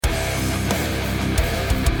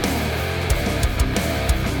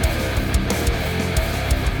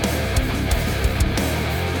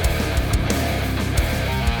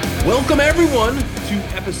Welcome, everyone, to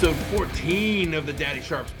episode 14 of the Daddy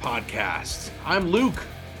Sharps podcast. I'm Luke.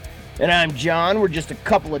 And I'm John. We're just a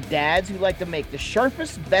couple of dads who like to make the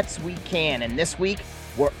sharpest bets we can. And this week,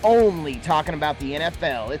 we're only talking about the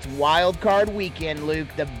NFL. It's Wildcard Weekend, Luke,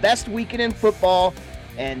 the best weekend in football.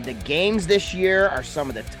 And the games this year are some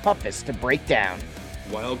of the toughest to break down.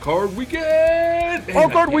 Wildcard Weekend!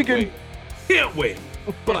 Wildcard Weekend! Can't wait.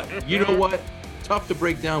 But you know what? Tough to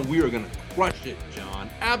break down. We are going to crush it, John.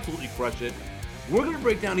 Absolutely crush it. We're going to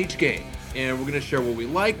break down each game. And we're going to share what we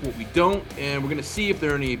like, what we don't, and we're going to see if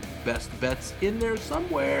there are any best bets in there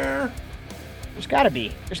somewhere. There's got to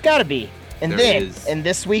be. And then, in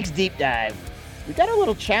this week's deep dive, we got a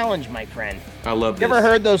little challenge, my friend. I love this. You ever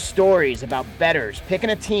heard those stories about bettors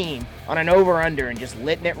picking a team on an over-under and just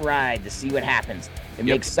letting it ride to see what happens? It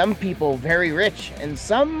makes some people very rich, and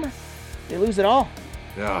some, they lose it all.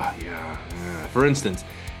 Yeah. For instance,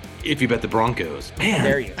 if you bet the Broncos, man,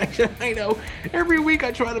 there you. I know. Every week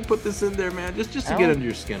I try to put this in there, man, just to get under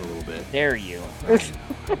your skin a little bit. There you. I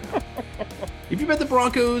know. If you bet the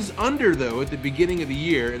Broncos under, though, at the beginning of the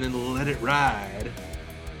year, and then let it ride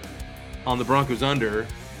on the Broncos under,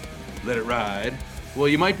 let it ride, well,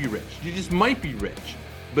 you might be rich. You just might be rich.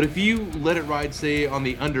 But if you let it ride, say, on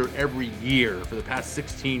the under every year for the past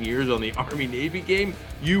 16 years on the Army-Navy game,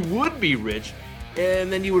 you would be rich.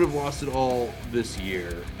 And then you would have lost it all this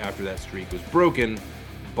year after that streak was broken.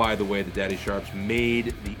 By the way, the Daddy Sharps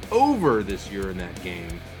made the over this year in that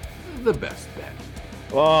game the best bet.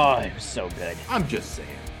 Oh, it was so good. I'm just saying.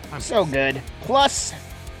 So good. Plus,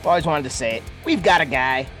 I've always wanted to say it, we've got a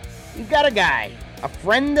guy, a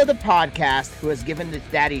friend of the podcast who has given the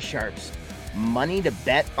Daddy Sharps money to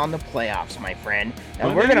bet on the playoffs, my friend.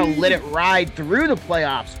 And we're going to let it ride through the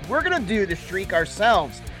playoffs. We're going to do the streak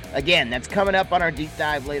ourselves. Again, that's coming up on our deep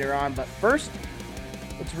dive later on. But first,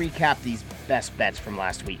 let's recap these best bets from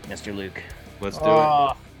last week, Mr. Luke. Let's do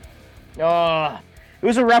it. It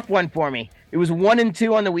was a rough one for me. It was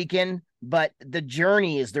 1-2 on the weekend, but the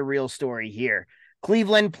journey is the real story here.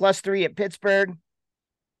 Cleveland +3 at Pittsburgh.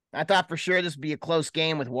 I thought for sure this would be a close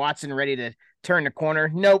game with Watson ready to turn the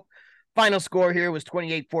corner. Nope. Final score here was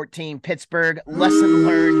 28-14 Pittsburgh. Lesson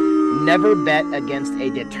learned, never bet against a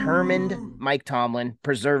determined Mike Tomlin,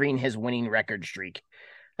 preserving his winning record streak.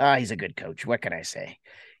 He's a good coach. What can I say?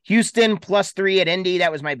 Houston +3 at Indy.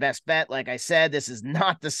 That was my best bet. Like I said, this is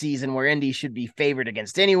not the season where Indy should be favored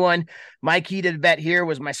against anyone. My key to the bet here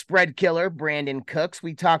was my spread killer, Brandon Cooks.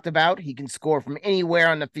 We talked about he can score from anywhere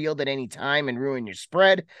on the field at any time and ruin your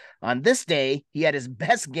spread. On this day, he had his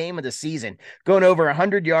best game of the season, going over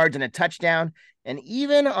 100 yards and a touchdown. And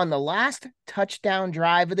even on the last touchdown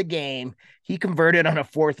drive of the game, he converted on a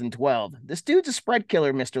 4th and 12. This dude's a spread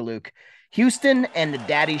killer, Mr. Luke. Houston and the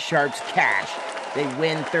Daddy Sharps cash. They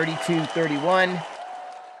win 32-31.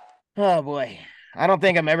 Oh, boy. I don't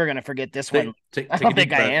think I'm ever going to forget this one. I don't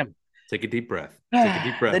think I am. Take a deep breath.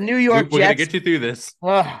 The New York Jets. We're going to get you through this.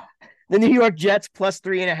 The New York Jets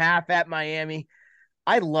 +3.5 at Miami.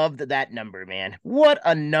 I loved that number, man. What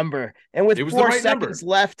a number. And with 4 seconds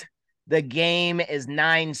left, the game is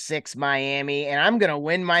 9-6 Miami, and I'm going to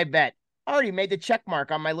win my bet. I already made the check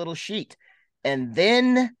mark on my little sheet. And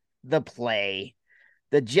then the play.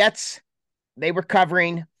 The Jets, they were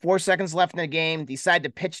covering, 4 seconds left in the game, decide to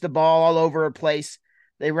pitch the ball all over a place.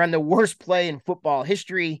 They run the worst play in football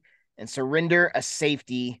history and surrender a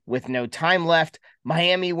safety with no time left.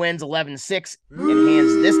 Miami wins 11-6 and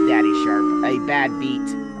hands this Daddy Sharp a bad beat.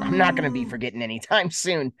 I'm not going to be forgetting anytime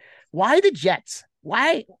soon. Why the Jets?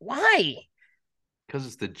 Why? Because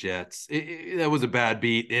it's the Jets. That was a bad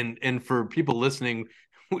beat. And for people listening,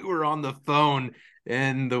 we were on the phone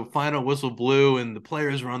and the final whistle blew and the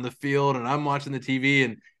players were on the field and I'm watching the TV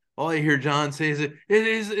and all I hear John say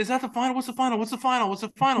is that the final? What's the final? What's the final? What's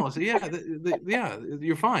the final? I said, yeah,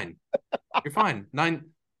 you're fine. You're fine. 9-6.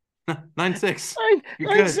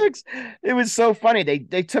 9-6. It was so funny.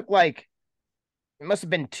 They took it must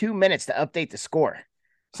have been 2 minutes to update the score.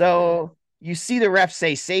 So you see the ref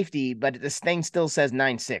say safety, but this thing still says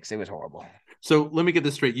 9-6. It was horrible. So let me get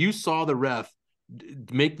this straight. You saw the ref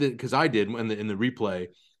make because I did in the replay,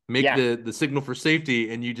 make the signal for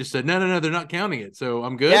safety, and you just said, no, they're not counting it. So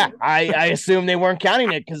I'm good. Yeah, I assume they weren't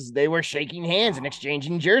counting it because they were shaking hands and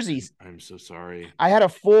exchanging jerseys. I'm so sorry. I had a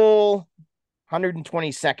full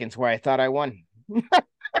 120 seconds where I thought I won.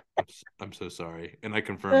 I'm so sorry. And I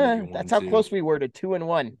confirmed that's how close we were to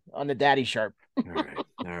 2-1 on the Daddy Sharp.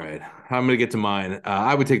 All right. I'm going to get to mine.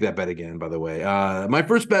 I would take that bet again, by the way. My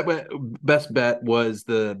first best bet was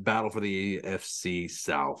the battle for the AFC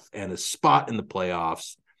South and a spot in the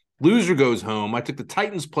playoffs. Loser goes home. I took the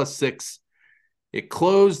Titans +6 It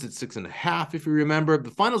closed at 6.5, if you remember.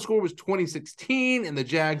 The final score was 2016, and the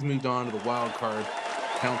Jags moved on to the wild card.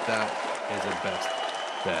 Count that as a best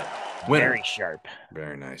bet winner. Very sharp.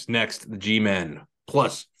 Very nice. Next, the G-Men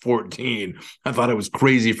plus 14. I thought I was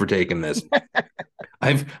crazy for taking this.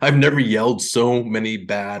 I've never yelled so many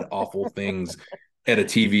bad, awful things at a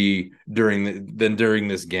TV during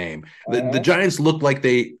this game. The Giants looked like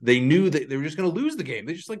they knew that they were just going to lose the game.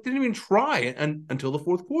 They just didn't even try until the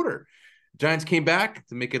fourth quarter. Giants came back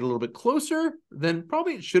to make it a little bit closer than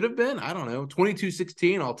probably it should have been. I don't know,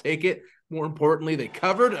 22-16. I'll take it. More importantly, they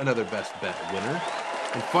covered, another best bet winner.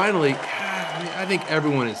 And finally, I think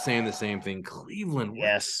everyone is saying the same thing. Cleveland,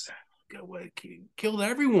 yes, killed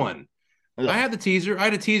everyone. Ugh. I had a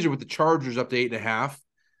teaser with the Chargers up to 8.5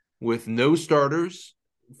 with no starters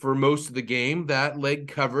for most of the game. That leg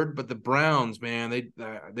covered, but the Browns, man,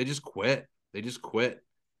 they just quit. They just quit.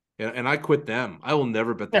 And I quit them. I will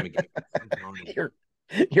never bet them again.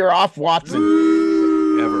 You're off, Watson.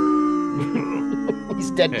 Ever.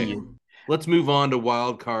 He's dead to you. Let's move on to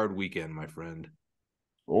Wildcard Weekend, my friend.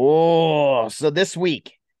 Oh, so this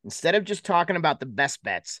week, instead of just talking about the best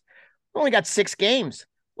bets, we only got 6 games.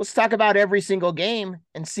 Let's talk about every single game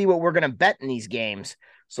and see what we're going to bet in these games.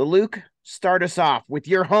 So, Luke, start us off with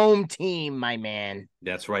your home team, my man.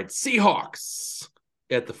 That's right. Seahawks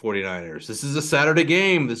at the 49ers. This is a Saturday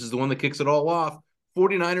game. This is the one that kicks it all off.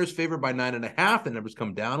 49ers favored by 9.5. The numbers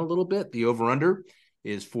come down a little bit. The over-under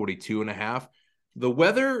is 42.5. The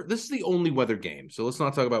weather, this is the only weather game. So let's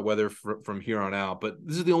not talk about weather from here on out, but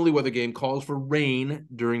this is the only weather game. Calls for rain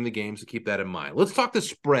during the game, so keep that in mind. Let's talk the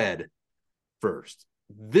spread first.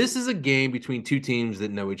 This is a game between two teams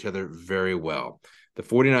that know each other very well. The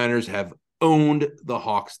 49ers have owned the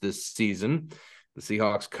Hawks this season. The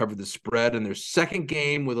Seahawks covered the spread in their second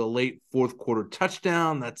game with a late fourth quarter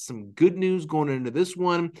touchdown. That's some good news going into this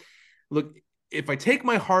one. Look, if I take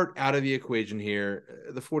my heart out of the equation here,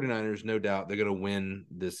 the 49ers, no doubt, they're going to win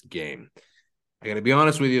this game. I got to be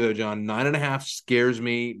honest with you, though, John. 9.5 scares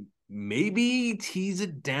me. Maybe tease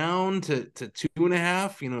it down to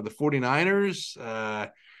 2.5. You know, the 49ers.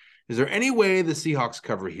 Is there any way the Seahawks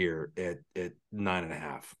cover here at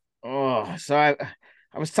 9.5? Oh, so I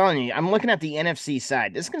was telling you, I'm looking at the NFC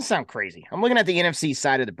side. This is going to sound crazy. I'm looking at the NFC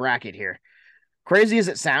side of the bracket here. Crazy as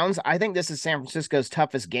it sounds, I think this is San Francisco's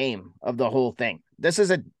toughest game of the whole thing. This is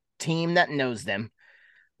a team that knows them.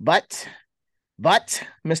 But,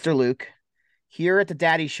 Mr. Luke, here at the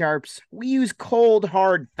Daddy Sharps, we use cold,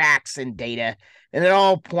 hard facts and data, and it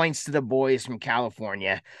all points to the boys from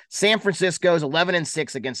California. San Francisco's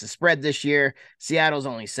 11-6 against the spread this year. Seattle's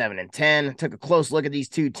only 7-10. Took a close look at these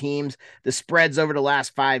two teams. The spreads over the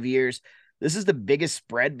last 5 years. This is the biggest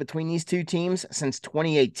spread between these two teams since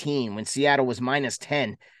 2018 when Seattle was -10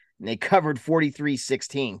 and they covered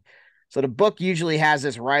 43-16. So the book usually has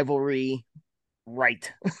this rivalry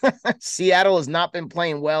right. Seattle has not been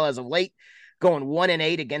playing well as of late, going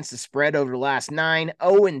 1-8 against the spread over the last 9,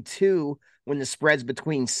 0-2 when the spread's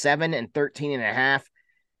between 7 and 13.5.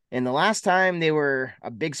 And the last time they were a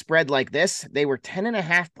big spread like this, they were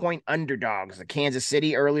 10.5-point underdogs at Kansas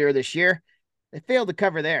City earlier this year. They failed to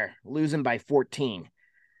cover there, losing by 14.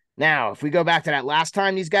 Now, if we go back to that last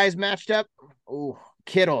time these guys matched up,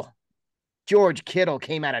 George Kittle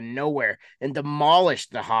came out of nowhere and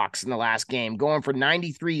demolished the Hawks in the last game, going for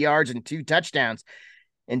 93 yards and 2 touchdowns.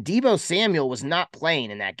 And Deebo Samuel was not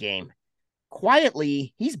playing in that game.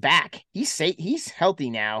 Quietly, he's back. He's healthy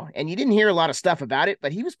now, and you didn't hear a lot of stuff about it,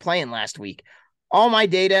 but he was playing last week. All my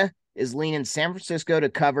data is leaning San Francisco to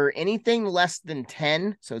cover anything less than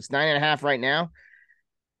 10. So it's 9.5 right now.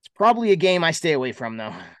 It's probably a game I stay away from,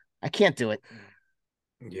 though. I can't do it.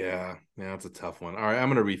 Yeah, it's a tough one. All right,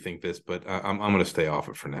 I'm going to rethink this, but I'm going to stay off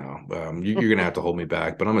it for now. You're going to have to hold me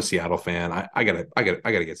back, but I'm a Seattle fan. I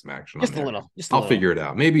gotta get some action. Just on a there. little. I'll figure it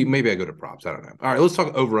out. Maybe I go to props. I don't know. All right, let's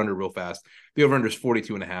talk over under real fast. The over under is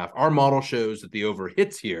 42.5. Our model shows that the over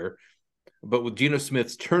hits here. But with Geno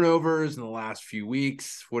Smith's turnovers in the last few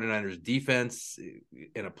weeks, 49ers defense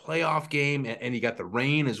in a playoff game, and you got the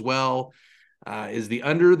rain as well. Is the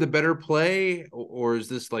under the better play, or is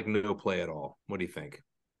this like no play at all? What do you think?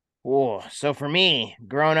 Oh, so for me,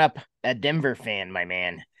 growing up a Denver fan, my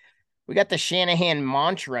man, we got the Shanahan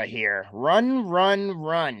mantra here. Run, run,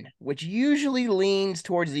 run, which usually leans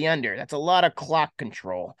towards the under. That's a lot of clock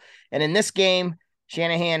control. And in this game,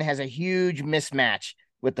 Shanahan has a huge mismatch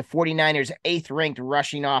with the 49ers 8th-ranked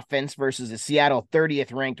rushing offense versus the Seattle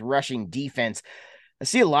 30th-ranked rushing defense. I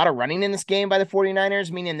see a lot of running in this game by the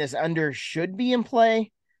 49ers, meaning this under should be in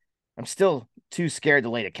play. I'm still too scared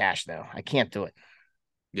to lay the cash, though. I can't do it.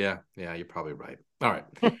 Yeah, you're probably right. All right.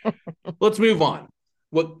 Let's move on.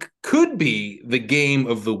 what could be the game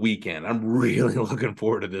of the weekend. I'm really looking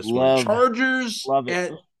forward to this one. Love Chargers it.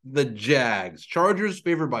 at the Jags. Chargers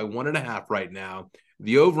favored by 1.5 right now.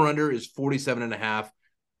 The over-under is 47.5.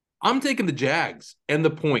 I'm taking the Jags and the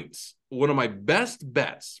points. One of my best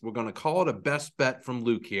bets. We're going to call it a best bet from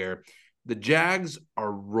Luke here. The Jags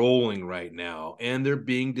are rolling right now, and they're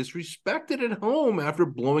being disrespected at home after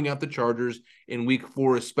blowing out the Chargers in week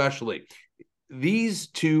 4 especially. These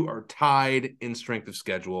two are tied in strength of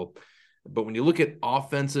schedule. But when you look at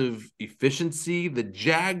offensive efficiency, the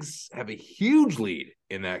Jags have a huge lead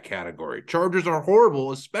in that category. Chargers are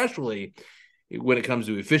horrible, especially when it comes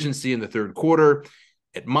to efficiency in the third quarter.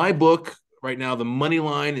 At my book, right now, the money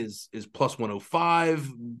line is plus 105,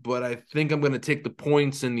 but I think I'm going to take the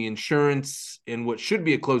points and the insurance in what should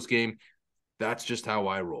be a close game. That's just how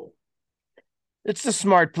I roll. It's a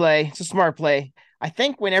smart play. It's a smart play. I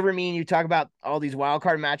think whenever me and you talk about all these wild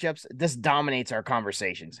card matchups, this dominates our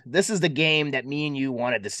conversations. This is the game that me and you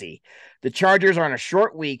wanted to see. The Chargers are on a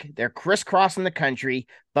short week. They're crisscrossing the country.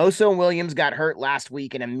 Bosa and Williams got hurt last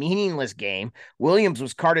week in a meaningless game. Williams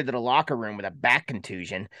was carted to the locker room with a back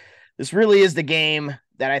contusion. This really is the game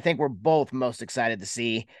that I think we're both most excited to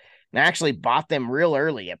see. And I actually bought them real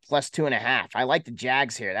early at plus 2.5. I like the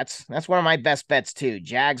Jags here. That's one of my best bets too.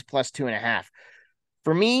 Jags plus 2.5.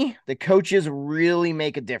 For me, the coaches really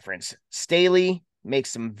make a difference. Staley makes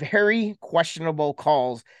some very questionable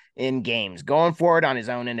calls in games, going for it on his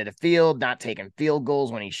own end of the field, not taking field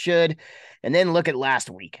goals when he should. And then look at last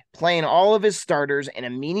week, playing all of his starters in a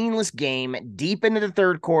meaningless game deep into the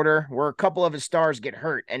third quarter where a couple of his stars get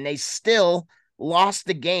hurt, and they still lost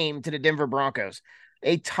the game to the Denver Broncos,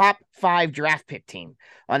 a top 5 draft pick team.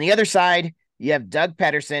 On the other side, you have Doug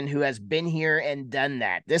Peterson, who has been here and done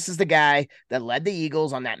that. This is the guy that led the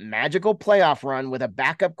Eagles on that magical playoff run with a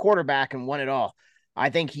backup quarterback and won it all.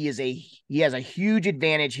 I think he has a huge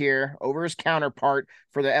advantage here over his counterpart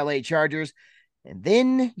for the LA Chargers. And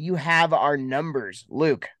then you have our numbers.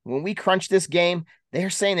 Luke, when we crunch this game,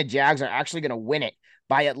 they're saying the Jags are actually going to win it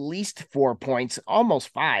by at least 4 points, almost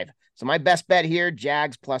 5. So my best bet here,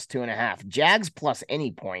 Jags plus 2.5. Jags plus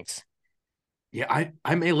any points. Yeah,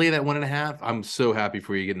 I may lay that 1.5. I'm so happy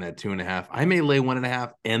for you getting that 2.5. I may lay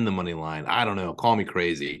 1.5 and the money line. I don't know. Call me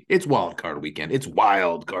crazy. It's Wildcard Weekend. It's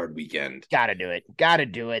Wildcard Weekend. Gotta do it. Gotta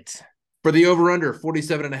do it. For the over-under,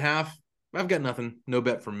 47.5. I've got nothing. No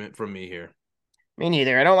bet from me here. Me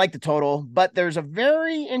neither. I don't like the total, but there's a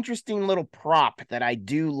very interesting little prop that I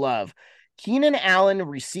do love. Keenan Allen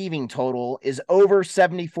receiving total is over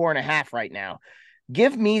 74.5 right now.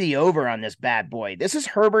 Give me the over on this bad boy. This is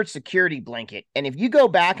Herbert's security blanket. And if you go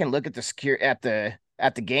back and look at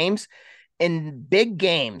the games, in big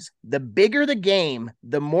games, the bigger the game,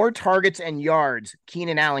 the more targets and yards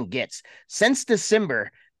Keenan Allen gets. Since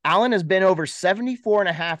December, Allen has been over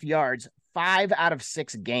 74.5 yards 5 out of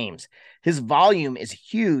 6 games. His volume is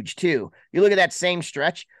huge too. You look at that same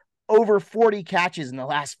stretch, over 40 catches in the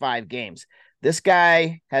last 5 games. This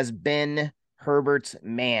guy has been Herbert's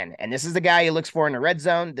man. And this is the guy he looks for in the red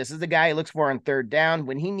zone. This is the guy he looks for on third down.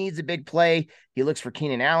 When he needs a big play, he looks for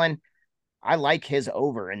Keenan Allen. I like his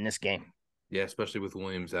over in this game. Yeah, especially with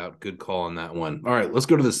Williams out. Good call on that one. All right, let's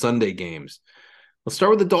go to the Sunday games. Let's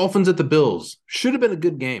start with the Dolphins at the Bills. Should have been a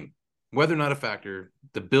good game. Weather not a factor.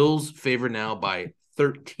 The Bills favor now by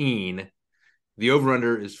 13. The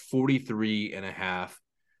over-under is 43.5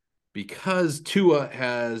 because Tua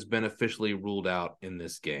has been officially ruled out in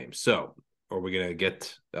this game. So, are we going to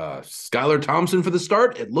get Skylar Thompson for the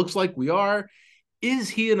start? It looks like we are. Is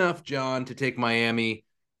he enough, John, to take Miami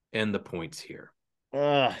and the points here?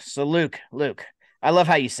 So Luke, I love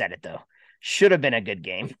how you said it, though. Should have been a good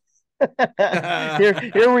game.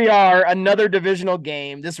 Here we are, another divisional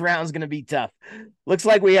game. This round's going to be tough. Looks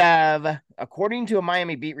like we have, according to a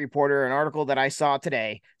Miami beat reporter, an article that I saw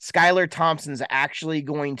today, Skylar Thompson's actually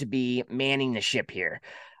going to be manning the ship here.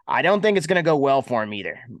 I don't think it's going to go well for him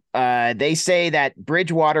either. They say that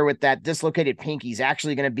Bridgewater with that dislocated pinky is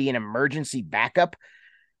actually going to be an emergency backup.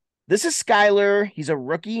 This is Skylar. He's a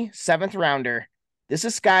rookie, 7th rounder. This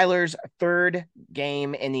is Skylar's 3rd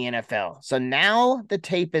game in the NFL. So now the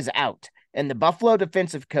tape is out, and the Buffalo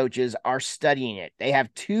defensive coaches are studying it. They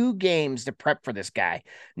have 2 games to prep for this guy.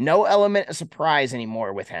 No element of surprise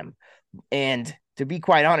anymore with him. And to be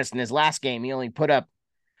quite honest, in his last game, he only put up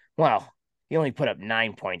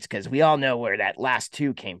 9 points because we all know where that last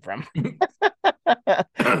 2 came from.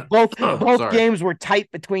 both games were tight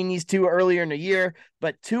between these 2 earlier in the year,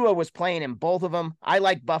 but Tua was playing in both of them. I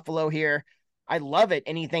like Buffalo here. I love it,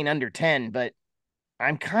 anything under 10, but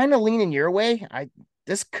I'm kind of leaning your way.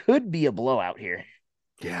 This could be a blowout here.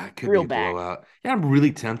 Yeah, it could be Real a bad. blowout. Yeah, I'm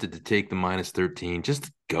really tempted to take the minus 13.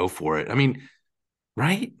 Just go for it. I mean,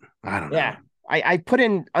 right? I don't know. Yeah. I put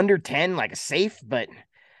in under 10 like a safe, but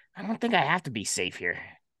I don't think I have to be safe here.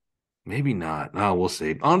 Maybe not. Oh, we'll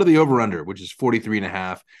see. On to the over-under, which is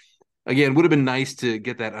 43.5. Again, would have been nice to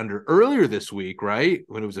get that under earlier this week, right?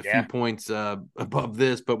 When it was a few Yeah. points above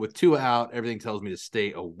this, but with 2 out, everything tells me to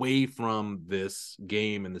stay away from this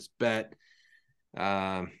game and this bet.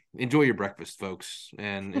 Enjoy your breakfast, folks,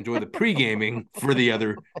 and enjoy the pre-gaming for the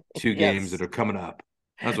other 2 games that Yes. are coming up.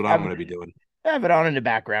 That's what I'm I'm going to be doing. I have it on in the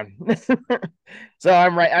background. So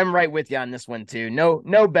I'm right with you on this one too.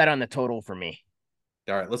 No bet on the total for me.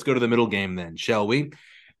 All right, let's go to the middle game then, shall we?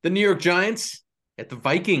 The New York Giants at the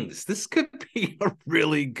Vikings. This could be a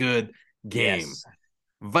really good game. Yes.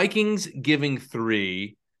 Vikings giving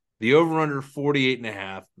 3, the over-under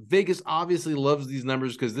 48.5. Vegas obviously loves these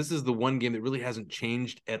numbers because this is the one game that really hasn't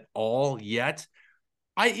changed at all yet.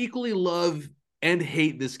 I equally love and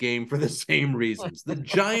hate this game for the same reasons. The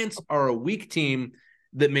Giants are a weak team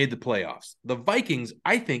that made the playoffs. The Vikings,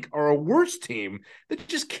 I think, are a worse team that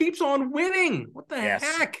just keeps on winning. What the Yes.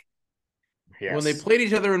 heck? When they Yes. played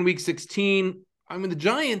each other in week 16, I mean, the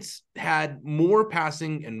Giants had more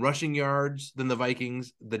passing and rushing yards than the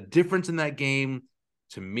Vikings. The difference in that game,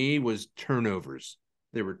 to me, was turnovers.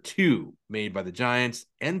 There were 2 made by the Giants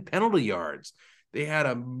and penalty yards. They had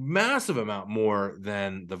a massive amount more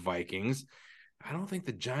than the Vikings. I don't think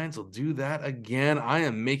the Giants will do that again. I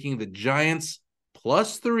am making the Giants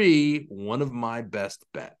 +3 one of my best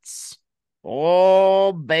bets.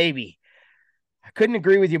 Oh, baby. I couldn't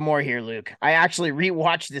agree with you more here, Luke. I actually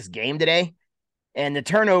rewatched this game today, and the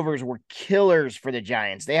turnovers were killers for the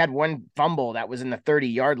Giants. They had one fumble that was in the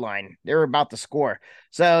 30-yard line. They were about to score.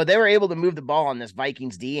 So they were able to move the ball on this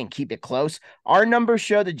Vikings D and keep it close. Our numbers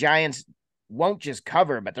show the Giants won't just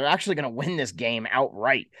cover, but they're actually going to win this game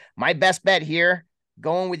outright. My best bet here,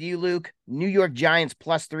 going with you, Luke, New York Giants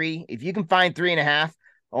 +3. If you can find 3.5,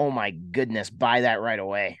 oh my goodness, buy that right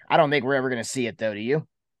away. I don't think we're ever going to see it, though, do you?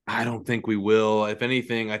 I don't think we will. If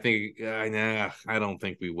anything, I think I don't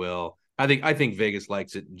think we will. I think Vegas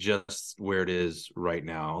likes it just where it is right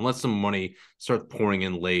now, unless some money starts pouring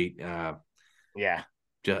in late. Yeah.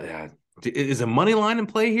 Is a money line in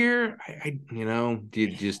play here? Do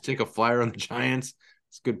you just take a flyer on the Giants?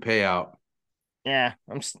 It's a good payout. Yeah,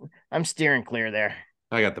 I'm steering clear there.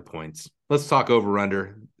 I got the points. Let's talk over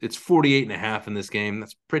under. It's 48.5 in this game.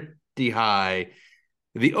 That's pretty high.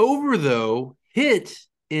 The over, though, hit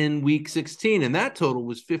in week 16, and that total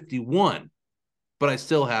was 51. But I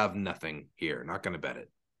still have nothing here. Not going to bet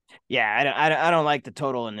it. Yeah, I don't like the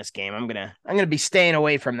total in this game. I'm gonna be staying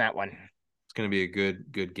away from that one. It's going to be a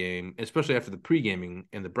good game, especially after the pre-gaming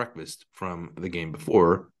and the breakfast from the game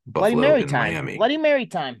before Bloody Buffalo Mary and time. Miami. Bloody Mary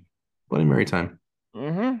time. Bloody Mary time.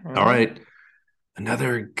 Mm-hmm, All mm-hmm. right.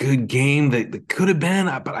 Another good game that could have been,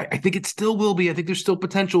 but I think it still will be. I think there's still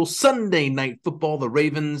potential. Sunday night football, the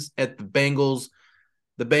Ravens at the Bengals.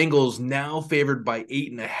 The Bengals now favored by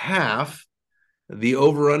 8.5. The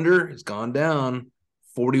over-under has gone down.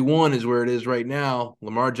 41 is where it is right now.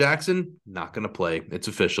 Lamar Jackson, not going to play. It's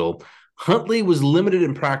official. Huntley was limited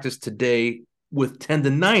in practice today with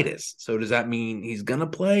tendonitis. So does that mean he's going to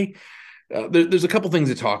play? There's a couple things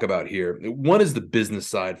to talk about here. One is the business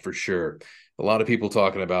side for sure. A lot of people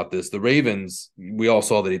talking about this. The Ravens, we all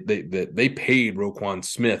saw that they paid Roquan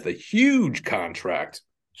Smith a huge contract,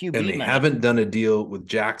 and QB they money. haven't done a deal with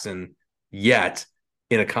Jackson yet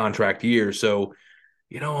in a contract year. So,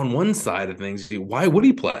 on one side of things, why would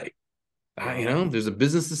he play? There's a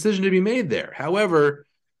business decision to be made there. However,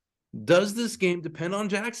 does this game depend on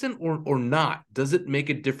Jackson or not? Does it make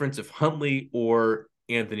a difference if Huntley or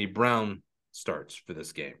Anthony Brown starts for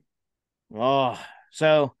this game? Oh,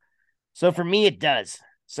 so for me it does.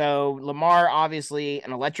 So Lamar, obviously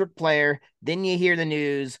an electric player. Then you hear the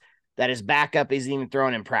news that his backup isn't even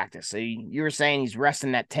thrown in practice. So you were saying he's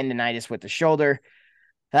resting that tendonitis with the shoulder.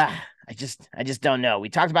 I just don't know. We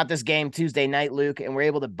talked about this game Tuesday night, Luke, and we're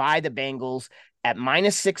able to buy the Bengals at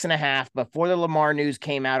 -6.5 before the Lamar news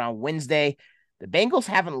came out on Wednesday. The Bengals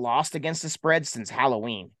haven't lost against the spread since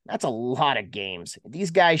Halloween. That's a lot of games.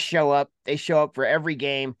 These guys show up. They show up for every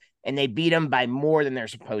game, and they beat them by more than they're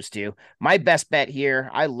supposed to. My best bet here,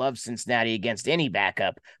 I love Cincinnati against any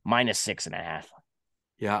backup, -6.5.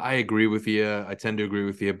 Yeah, I agree with you. I tend to agree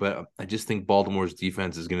with you, but I just think Baltimore's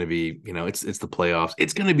defense is going to be, it's the playoffs.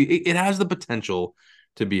 It's going to be, it has the potential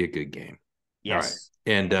to be a good game. All right. Yes.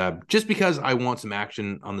 And just because I want some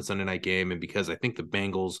action on the Sunday night game and because I think the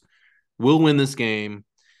Bengals will win this game,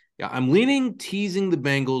 yeah, I'm leaning teasing the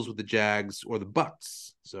Bengals with the Jags or the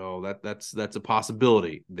Bucks. So that's a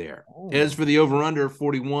possibility there. Oh. As for the over-under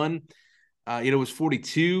 41, it was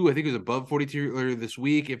 42. I think it was above 42 earlier this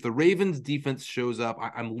week. If the Ravens defense shows up,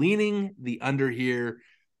 I'm leaning the under here.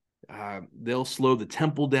 They'll slow the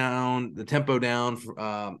tempo down,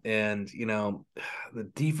 and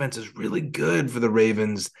the defense is really good for the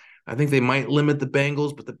Ravens. I think they might limit the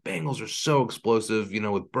Bengals, but the Bengals are so explosive.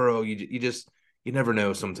 With Burrow, you never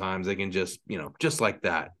know. Sometimes they can just like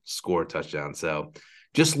that, score a touchdown. So,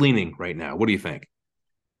 just leaning right now. What do you think?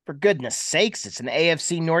 For goodness sakes, it's an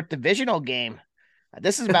AFC North divisional game.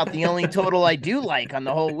 This is about the only total I do like on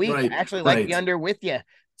the whole week. Right, I actually like right. the under with you.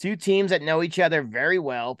 Two teams that know each other very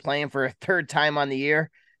well, playing for a third time on the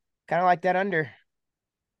year. Kind of like that under.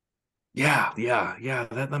 Yeah.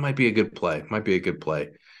 That might be a good play. Might be a good play.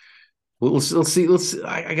 Let's see.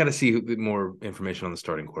 I got to see more information on the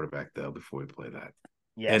starting quarterback though before we play that.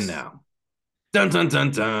 Yes. And now, dun dun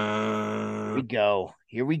dun dun.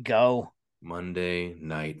 Here we go. Monday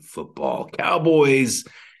Night Football. Cowboys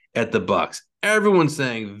at the Bucks. Everyone's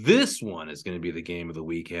saying this one is going to be the game of the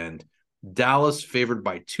weekend. Dallas favored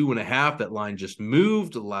by 2.5. That line just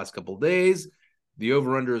moved the last couple of days. The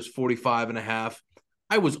over-under is 45.5.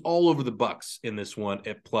 I was all over the Bucks in this one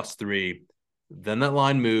at +3. Then that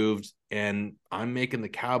line moved, and I'm making the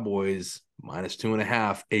Cowboys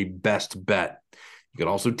 -2.5 a best bet. You could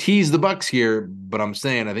also tease the Bucks here, but I'm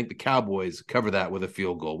saying I think the Cowboys cover that with a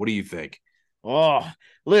field goal. What do you think? Oh,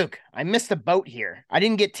 Luke, I missed the boat here. I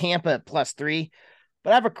didn't get Tampa at +3,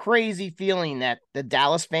 but I have a crazy feeling that the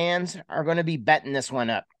Dallas fans are going to be betting this one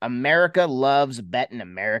up. America loves betting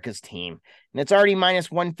America's team, and it's already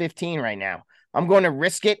 -115 right now. I'm going to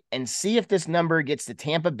risk it and see if this number gets to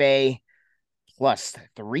Tampa Bay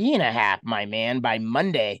 +3.5, my man, by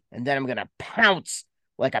Monday, and then I'm going to pounce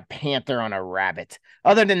like a panther on a rabbit.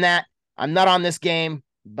 Other than that, I'm not on this game,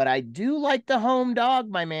 but I do like the home dog,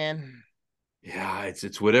 my man. Yeah,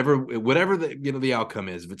 it's whatever the outcome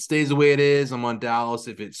is. If it stays the way it is, I'm on Dallas.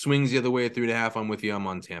 If it swings the other way at 3.5, I'm with you. I'm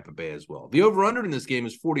on Tampa Bay as well. The over-under in this game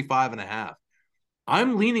is 45.5.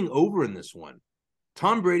 I'm leaning over in this one.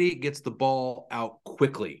 Tom Brady gets the ball out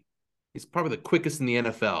quickly. He's probably the quickest in the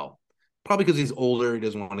NFL. Probably because he's older, he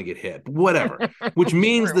doesn't want to get hit. But whatever. Which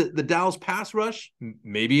means that the Dallas pass rush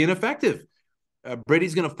may be ineffective.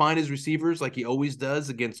 Brady's going to find his receivers like he always does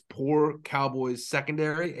against poor Cowboys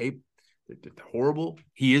secondary. Horrible.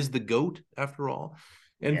 He is the GOAT after all.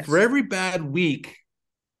 And Yes. for every bad week,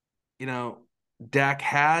 the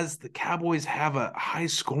Cowboys have a high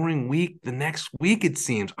scoring week the next week, it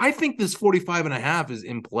seems. I think this 45.5 is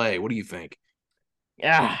in play. What do you think?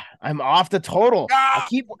 Yeah, I'm off the total. I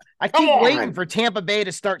keep waiting for Tampa Bay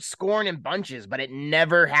to start scoring in bunches, but it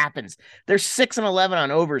never happens. They're 6-11 on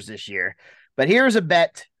overs this year. But here's a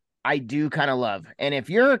bet I do kind of love. And if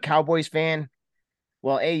you're a Cowboys fan,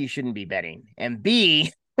 well, A, you shouldn't be betting. And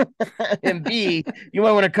B, you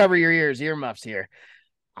might want to cover your earmuffs here.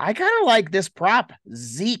 I kind of like this prop.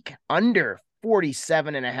 Zeke under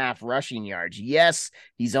 47.5 rushing yards. Yes,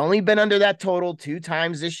 he's only been under that total 2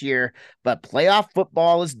 times this year, but playoff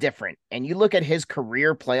football is different. And you look at his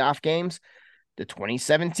career playoff games, the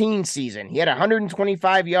 2017 season, he had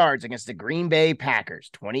 125 yards against the Green Bay Packers.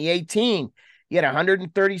 2018, he had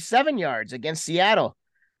 137 yards against Seattle.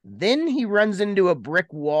 Then he runs into a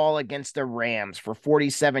brick wall against the Rams for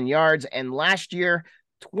 47 yards. And last year,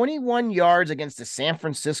 21 yards against the San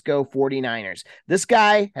Francisco 49ers. This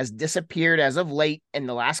guy has disappeared as of late in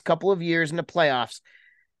the last couple of years in the playoffs.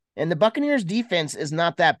 And the Buccaneers defense is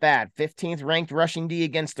not that bad. 15th ranked rushing D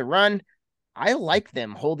against the run. I like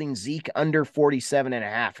them holding Zeke under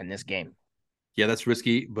 47.5 in this game. Yeah, that's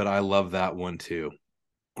risky, but I love that one too.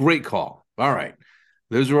 Great call. All right.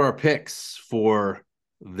 Those are our picks for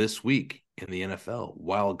this week in the NFL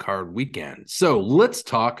Wildcard Weekend. So let's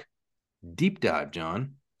talk deep dive,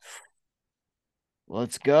 John.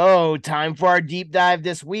 Let's go. Time for our deep dive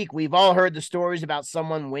this week. We've all heard the stories about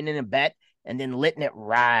someone winning a bet and then letting it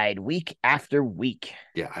ride week after week.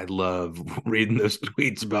 Yeah, I love reading those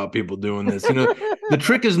tweets about people doing this. The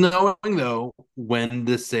trick is knowing, though, when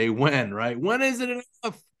to say when, right? When is it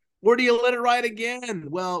enough? Or do you let it ride again?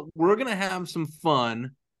 Well, we're going to have some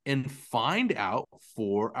fun and find out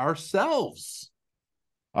for ourselves.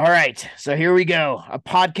 All right, so here we go. A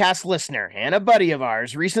podcast listener and a buddy of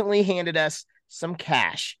ours recently handed us some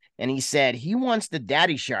cash, and he said he wants the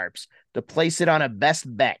Daddy Sharps to place it on a best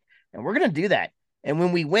bet, and we're going to do that. And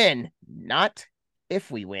when we win, not if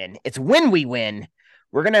we win, it's when we win,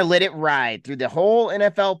 we're going to let it ride through the whole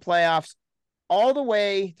NFL playoffs all the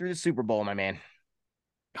way through the Super Bowl, my man.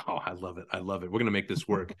 Oh, I love it. I love it. We're gonna make this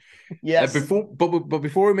work. Yes.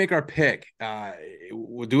 Before we make our pick,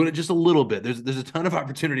 we're doing it just a little bit. There's a ton of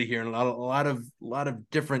opportunity here and a lot of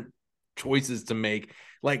different choices to make.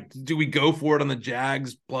 Like, do we go for it on the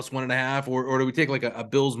Jags +1.5, or do we take like a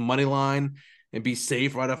Bills money line and be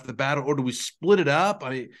safe right off the bat, or do we split it up? I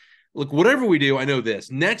mean, look, whatever we do, I know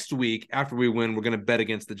this. Next week, after we win, we're going to bet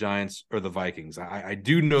against the Giants or the Vikings. I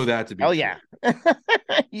do know that to be Oh, true. yeah.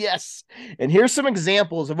 Yes. And here's some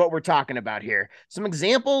examples of what we're talking about here. Some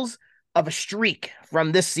examples of a streak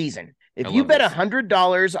from this season. If you bet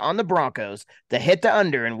 $100 on the Broncos to hit the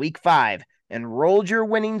under in week 5 and rolled your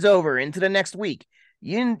winnings over into the next week,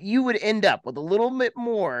 you would end up with a little bit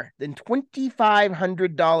more than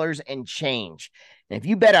 $2,500 and change. And if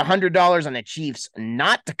you bet $100 on the Chiefs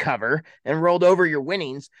not to cover and rolled over your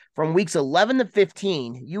winnings from weeks 11 to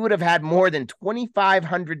 15, you would have had more than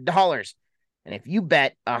 $2,500. And if you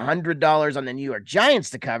bet $100 on the New York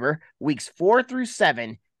Giants to cover weeks 4 through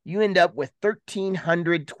 7, you end up with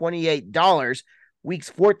 $1,328.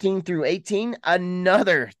 Weeks 14 through 18,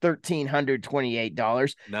 another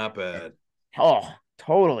 $1,328. Not bad. Oh,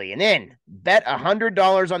 totally. And then bet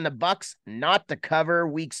 $100 on the Bucks not to cover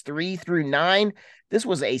weeks 3 through 9. This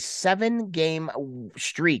was a 7-game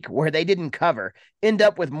streak where they didn't cover. End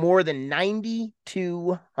up with more than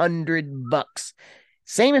 $9,200.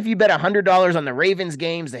 Same if you bet $100 on the Ravens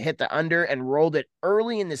games to hit the under and rolled it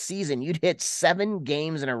early in the season. You'd hit 7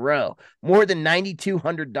 games in a row, more than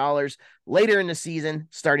 $9,200. Later in the season,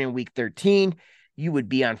 starting week 13, you would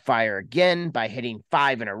be on fire again by hitting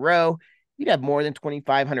 5 in a row. You'd have more than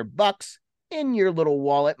 $2,500 in your little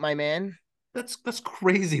wallet, my man. That's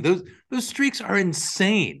crazy. Those streaks are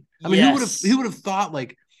insane. I mean, Yes. who would have thought,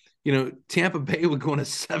 like, Tampa Bay would go on a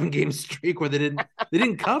 7-game streak where they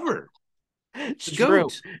didn't cover. It's true.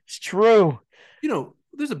 Goat. It's true.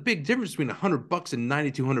 There's a big difference between $100 and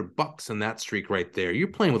 $9,200 in that streak right there. You're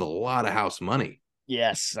playing with a lot of house money.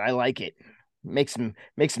 Yes, I like it. Make some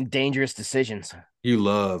dangerous decisions. You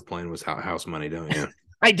love playing with house money, don't you?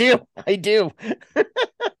 I do.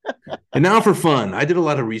 And now for fun, I did a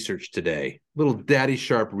lot of research today, little daddy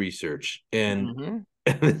sharp research. And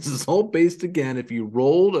this is all based, again, if you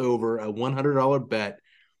rolled over a $100 bet,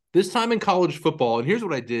 this time in college football. And here's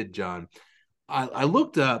what I did, John. I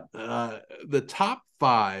looked up the top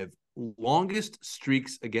 5 longest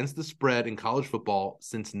streaks against the spread in college football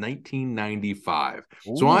since 1995.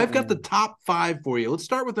 Ooh. So I've got the top 5 for you. Let's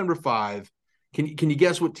start with number 5. Can you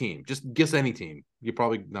guess what team? Just guess any team. You're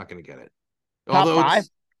probably not going to get it. Top 5?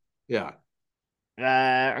 Yeah.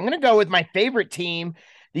 I'm going to go with my favorite team,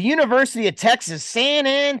 the University of Texas, San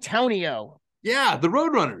Antonio. Yeah, the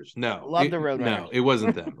Roadrunners. No. Love the Roadrunners. No, it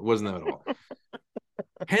wasn't them. It wasn't them at all.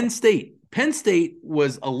 Penn State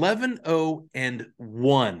was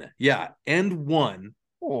 11-0-1. Yeah, and 1.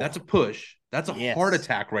 Oh. That's a push. That's a heart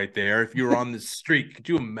attack right there if you were on this streak. Could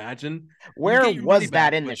you imagine? Where was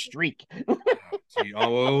that in the streak?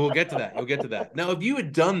 We'll get to that. We'll get to that. Now, if you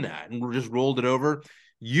had done that and just rolled it over,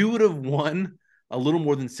 you would have won a little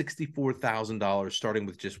more than $64,000 starting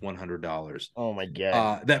with just $100. Oh, my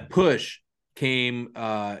God. That push came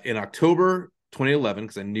in October 2011,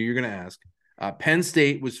 because I knew you were going to ask. Penn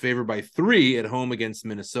State was favored by 3 at home against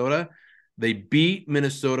Minnesota. They beat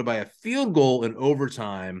Minnesota by a field goal in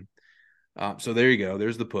overtime. So there you go.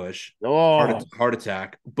 There's the push. Oh, heart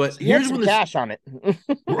attack. But here's when the cash on it.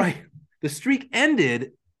 Right. The streak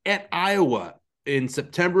ended at Iowa in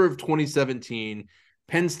September of 2017.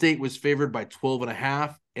 Penn State was favored by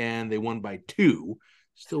 12.5, and they won by 2.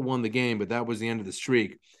 Still won the game, but that was the end of the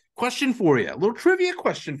streak. Question for you. A little trivia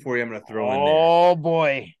question for you I'm going to throw in there. Oh,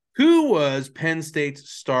 boy. Who was Penn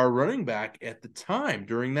State's star running back at the time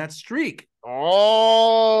during that streak?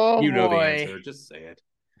 Oh, you know the answer. Just say it.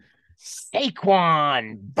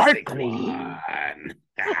 Saquon Barkley.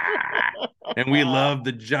 And we love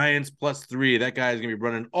the Giants +3. That guy's gonna be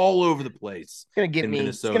running all over the place. It's gonna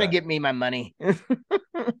get me my money.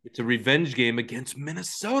 It's a revenge game against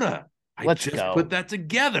Minnesota. Let's go. Put that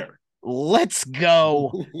together. Let's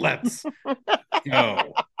go. Let's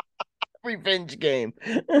go. Revenge game.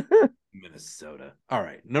 Minnesota. All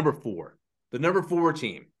right, number 4. The number 4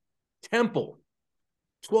 team, Temple.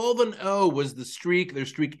 12-0 was the streak. Their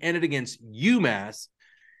streak ended against UMass,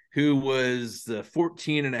 who was the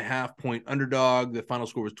 14.5-point underdog. The final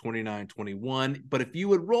score was 29-21. But if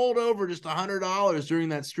you had rolled over just $100 during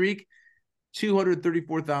that streak,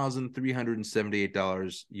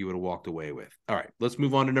 $234,378 you would have walked away with. All right, let's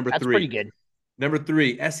move on to number 3. That's pretty good. Number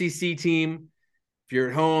 3, SEC team. If you're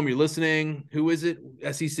at home, you're listening, who is it?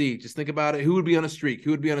 SEC. Just think about it. Who would be on a streak?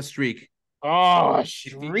 Oh, a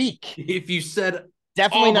streak. If you said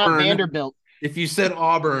definitely Auburn, not Vanderbilt. If you said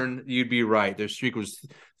Auburn, you'd be right. Their streak was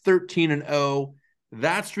 13-0.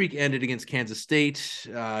 That streak ended against Kansas State.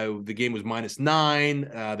 The game was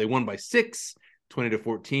 -9. They won by 6,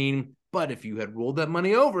 20-14. But if you had rolled that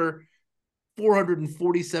money over,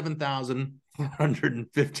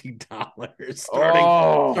 $447,450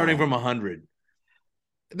 starting from 100.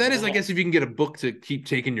 That is, I guess, if you can get a book to keep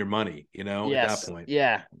taking your money, at that point.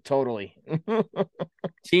 Yeah, totally.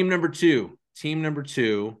 Team number two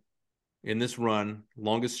in this run,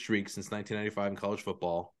 longest streak since 1995 in college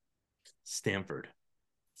football, Stanford.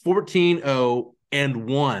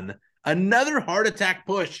 14-0-1. Another heart attack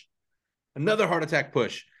push.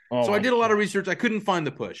 So I did a lot of research. I couldn't find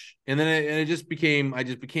the push. And then I just became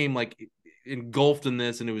like engulfed in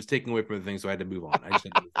this, and it was taking away from the thing. So I had to move on.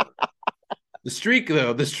 The streak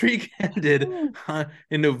ended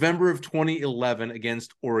in November of 2011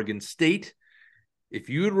 against Oregon State. If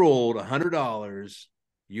you had rolled $100,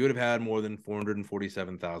 you would have had more than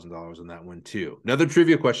 $447,000 on that one too. Another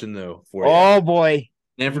trivia question though for you. Oh boy,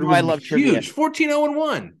 Stanford was huge. Trivia.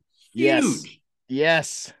 14-0-1. Huge.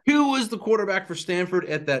 Yes. Who was the quarterback for Stanford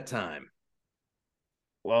at that time?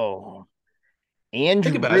 Whoa,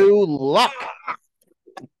 Andrew Luck.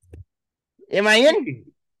 Am I in?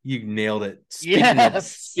 You nailed it.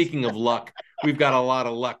 Speaking of luck, we've got a lot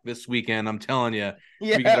of luck this weekend. I'm telling you,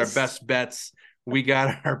 yes. We got our best bets. We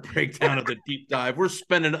got our breakdown of the deep dive. We're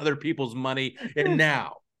spending other people's money. And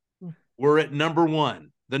now we're at number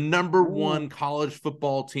one, the number one college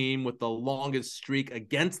football team with the longest streak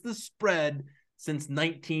against the spread since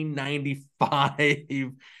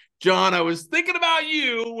 1995. John, I was thinking about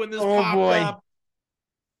you when this popped up.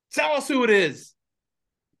 Tell us who it is.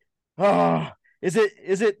 Oh, is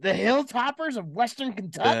it the Hilltoppers of Western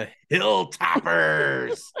Kentucky? The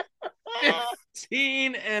Hilltoppers.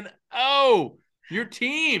 15-0. Your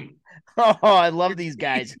team. Oh, I love these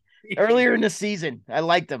guys. Earlier in the season, I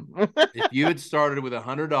liked them. If you had started with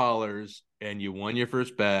 $100 and you won your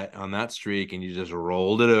first bet on that streak and you just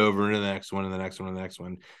rolled it over into the next one and the next one and the next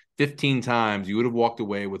one 15 times, you would have walked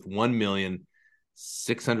away with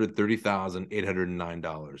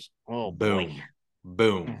 $1,630,809. Oh, boom.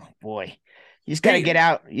 Boom. Oh, boy. You just got to get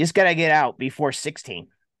out. You just got to get out before 16.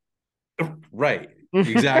 Right.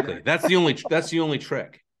 Exactly. That's the only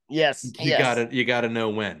trick. Yes. You gotta know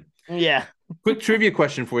when. Yeah. Quick trivia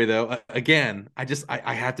question for you though. Again, I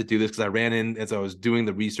have to do this because I ran in as I was doing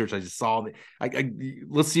the research. I just saw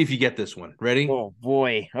let's see if you get this one. Ready? Oh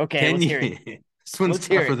boy. Okay. Let's hear it. This one's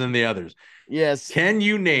tougher than the others. Yes. Can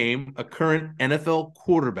you name a current NFL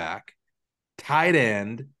quarterback, tight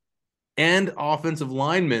end, and offensive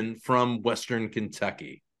lineman from Western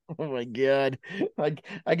Kentucky? Oh my God. I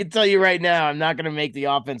can tell you right now, I'm not gonna make the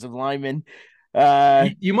offensive lineman.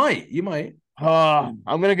 You might. Oh,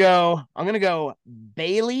 I'm gonna go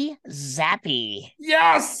Bailey Zappi.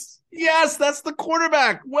 Yes, that's the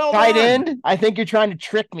quarterback. Well, tight end. I think you're trying to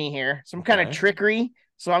trick me here. Some kind of trickery.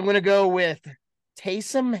 So I'm gonna go with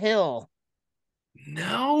Taysom Hill.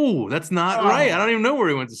 No, that's not right. I don't even know where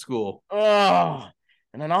he went to school. Oh,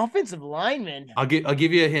 and an offensive lineman. I'll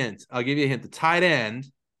give you a hint. The tight end.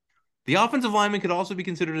 The offensive lineman could also be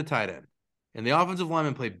considered a tight end. And the offensive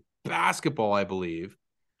lineman played basketball, I believe.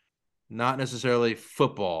 Not necessarily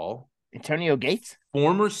football. Antonio Gates?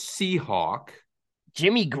 Former Seahawk.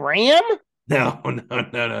 Jimmy Graham? No.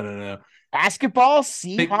 Basketball?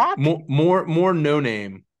 Seahawk? More no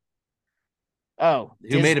name. Oh.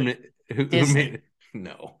 Who made him? Who made it?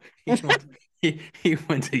 No. He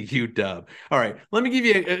went to UW. All right. Let me give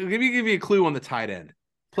you a clue on the tight end.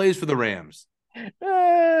 Plays for the Rams.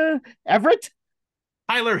 Everett?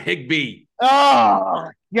 Tyler Higbee. Oh,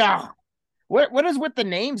 yeah. What is with the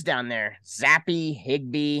names down there? Zappy,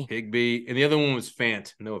 Higbee. And the other one was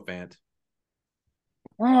Fant. Noah Fant.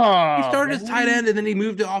 Oh, he started as tight end and then he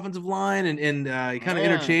moved to offensive line and he kind of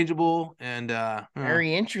interchangeable and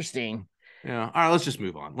very interesting. Yeah. All right, let's just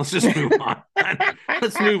move on. Let's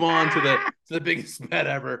move on to the biggest bet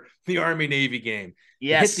ever, the Army-Navy game.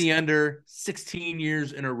 Yes. Hit the under 16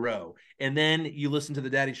 years in a row. And then you listen to the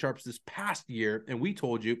Daddy Sharps this past year, and we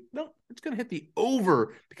told you, no, it's going to hit the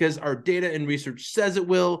over because our data and research says it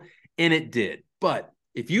will, and it did. But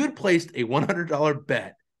if you had placed a $100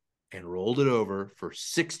 bet and rolled it over for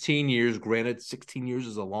 16 years, granted 16 years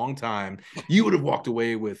is a long time, you would have walked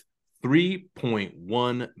away with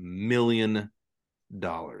 $3.1 million.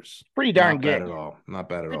 Pretty darn good. Not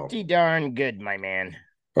bad at all. Pretty darn good, my man.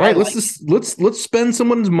 All right, let's spend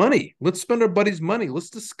someone's money. Let's spend our buddy's money. Let's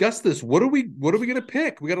discuss this. What are we going to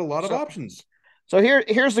pick? We got a lot of options. So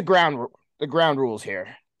here's the ground rules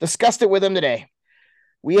here. Discussed it with him today.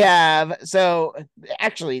 We have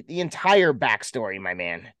actually the entire backstory, my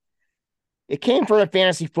man, It came from a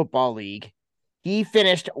fantasy football league. He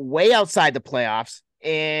finished way outside the playoffs,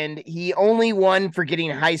 and he only won for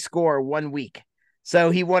getting high score 1 week. So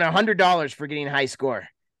he won $100 for getting high score.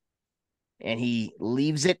 And he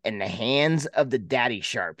leaves it in the hands of the daddy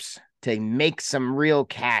sharps to make some real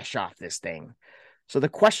cash off this thing. So the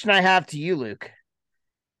question I have to you, Luke,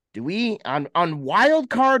 do we on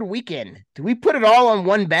Wildcard Weekend, do we put it all on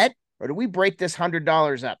one bet, or do we break this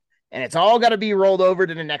 $100 up? And it's all got to be rolled over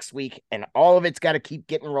to the next week, and all of it's got to keep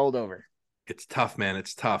getting rolled over. It's tough, man.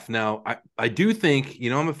 It's tough. Now, I do think,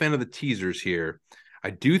 I'm a fan of the teasers here.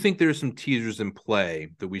 I do think there's some teasers in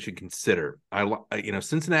play that we should consider.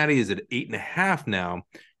 Cincinnati is at 8.5 now.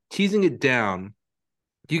 Teasing it down,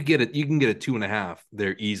 you can get a 2.5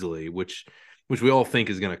 there easily, which we all think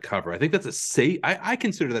is going to cover. I think that's a safe. I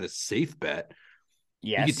consider that a safe bet.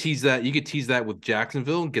 Yes. You could tease that with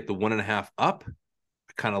Jacksonville and get the 1.5 up.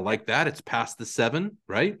 I kind of like that. It's past the 7,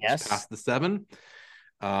 right? Yes. It's past the 7.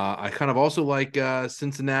 I kind of also like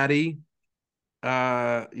Cincinnati,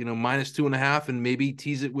 minus 2.5, and maybe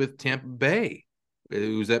tease it with Tampa Bay,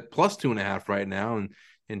 who's at plus 2.5 right now,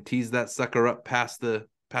 and tease that sucker up past the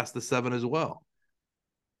 7 as well.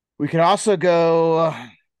 We could also go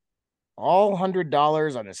all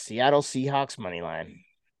 $100 on the Seattle Seahawks money line.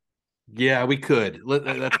 Yeah, we could.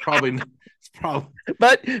 That's probably.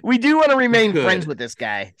 But we do want to remain friends with this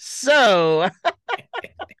guy, so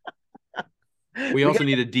we also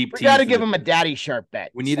need a deep tease. We got to give him a daddy sharp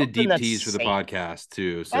bet. We need a deep tease for the podcast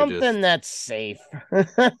too. So something that's safe.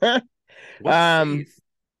 Safe? To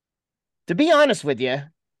be honest with you,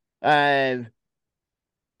 I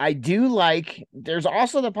do like. There's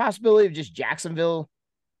also the possibility of just Jacksonville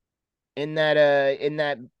in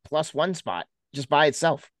that +1 spot just by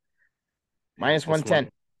itself. Minus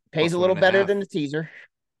 110 pays a little better than the teaser.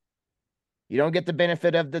 You don't get the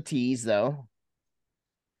benefit of the tease though.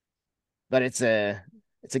 But it's a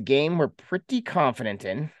game we're pretty confident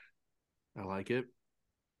in. I like it.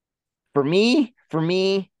 For me,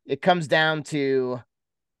 it comes down to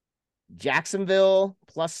Jacksonville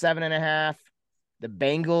 +7.5. The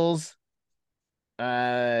Bengals.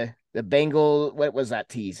 What was that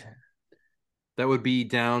tease? That would be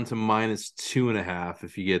down to minus 2.5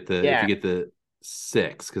 if you get the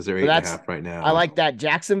 6, because they're 8.5 right now. I like that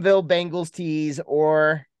Jacksonville Bengals tease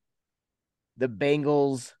or the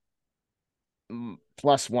Bengals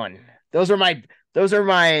 +1. Those are my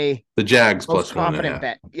the Jags most +1 confident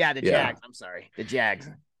bet. Yeah, the Jags. I'm sorry, the Jags.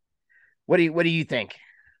 What do you think?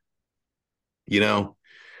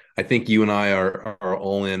 I think you and I are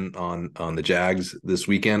all in on the Jags this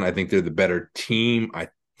weekend. I think they're the better team. I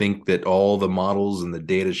think that all the models and the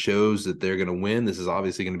data shows that they're going to win. This is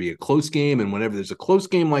obviously going to be a close game, and whenever there's a close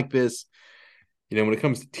game like this, when it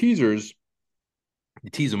comes to teasers, you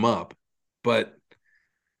tease them up. But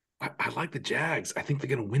I like the Jags. I think they're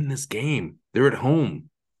going to win this game. They're at home.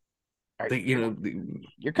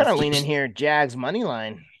 You're kind of leaning here, Jags money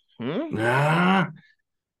line. Nah.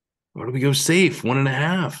 Why do we go safe?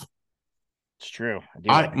 1.5. It's true.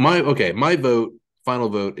 My final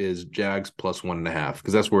vote is Jags +1.5,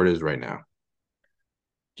 because that's where it is right now.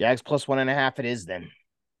 Jags +1.5 it is then.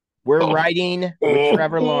 We're riding with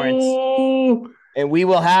Trevor Lawrence. And we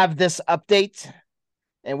will have this update,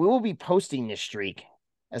 and we will be posting this streak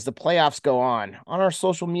as the playoffs go on our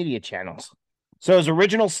social media channels. So his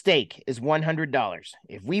original stake is $100.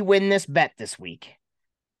 If we win this bet this week,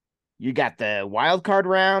 you got the wild card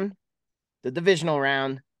round, the divisional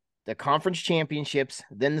round, the conference championships,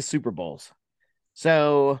 then the Super Bowls.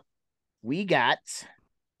 So we got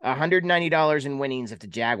 $190 in winnings if the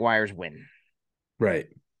Jaguars win. Right.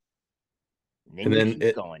 And then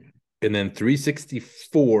going. And then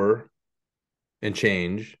 364 and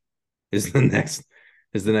change is the next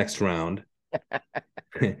round.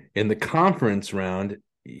 In the conference round,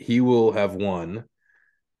 he will have won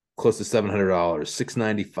close to $700,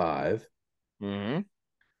 $695. Mm-hmm.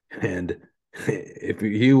 And if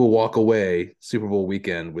he will walk away Super Bowl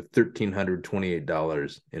weekend with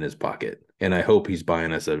 $1,328 in his pocket. And I hope he's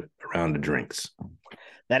buying us a round of drinks.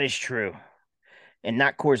 That is true. And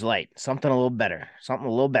not Coors Light. Something a little better.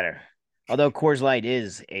 Although Coors Light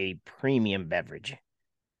is a premium beverage.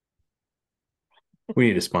 We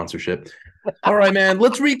need a sponsorship. All right, man.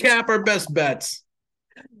 Let's recap our best bets.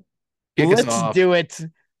 Let's do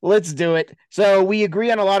it. So we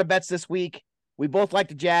agree on a lot of bets this week. We both like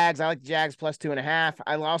the Jags. I like the Jags +2.5.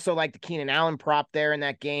 I also like the Keenan Allen prop there in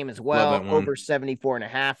that game as well. Over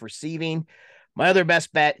 74.5 receiving. My other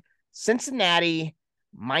best bet, Cincinnati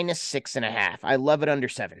 -6.5. I love it under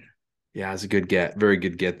 7. Yeah, it's a good get. Very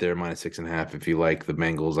good get there. -6.5 if you like the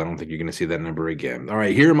Bengals. I don't think you're going to see that number again. All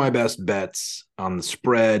right, here are my best bets on the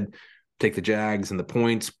spread Take the Jags and the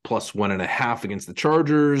points, +1.5 against the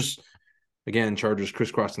Chargers. Again, Chargers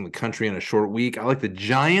crisscrossing the country in a short week. I like the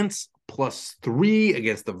Giants +3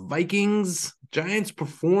 against the Vikings. Giants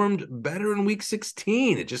performed better in week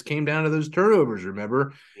 16. It just came down to those turnovers,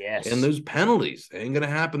 remember? Yes. And those penalties. Ain't going to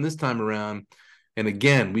happen this time around. And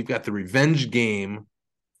again, we've got the revenge game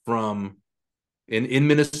from in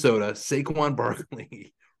Minnesota, Saquon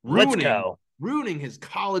Barkley ruining his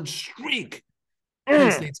college streak.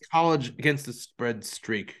 Penn State's college against the spread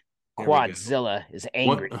streak. Quadzilla is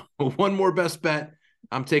angry. One more best bet.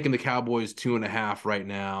 I'm taking the Cowboys 2.5 right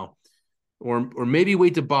now. Or maybe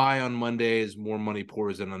wait to buy on Monday as more money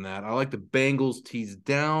pours in on that. I like the Bengals tease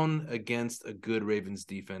down against a good Ravens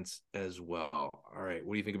defense as well. All right,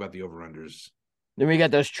 what do you think about the over-unders? Then we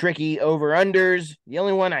got those tricky over-unders. The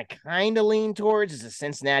only one I kind of lean towards is the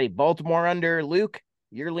Cincinnati-Baltimore under. Luke,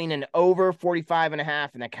 you're leaning over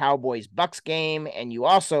 45.5 in the Cowboys-Bucks game, and you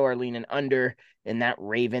also are leaning under in that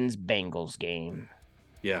Ravens-Bengals game.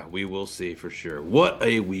 Yeah, we will see for sure. What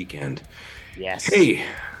a weekend. Yes. Hey,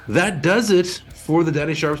 that does it for the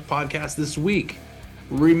Daddy Sharps podcast this week.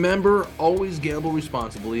 Remember, always gamble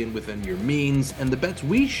responsibly and within your means, and the bets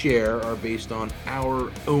we share are based on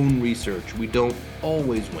our own research. We don't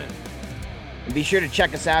always win. And be sure to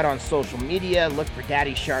check us out on social media. Look for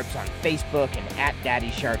Daddy Sharps on Facebook and at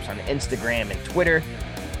Daddy Sharps on Instagram and Twitter.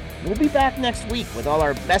 We'll be back next week with all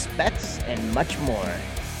our best bets and much more.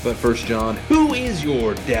 But first, John, who is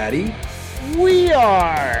your daddy? We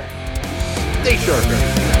are. Stay sharp,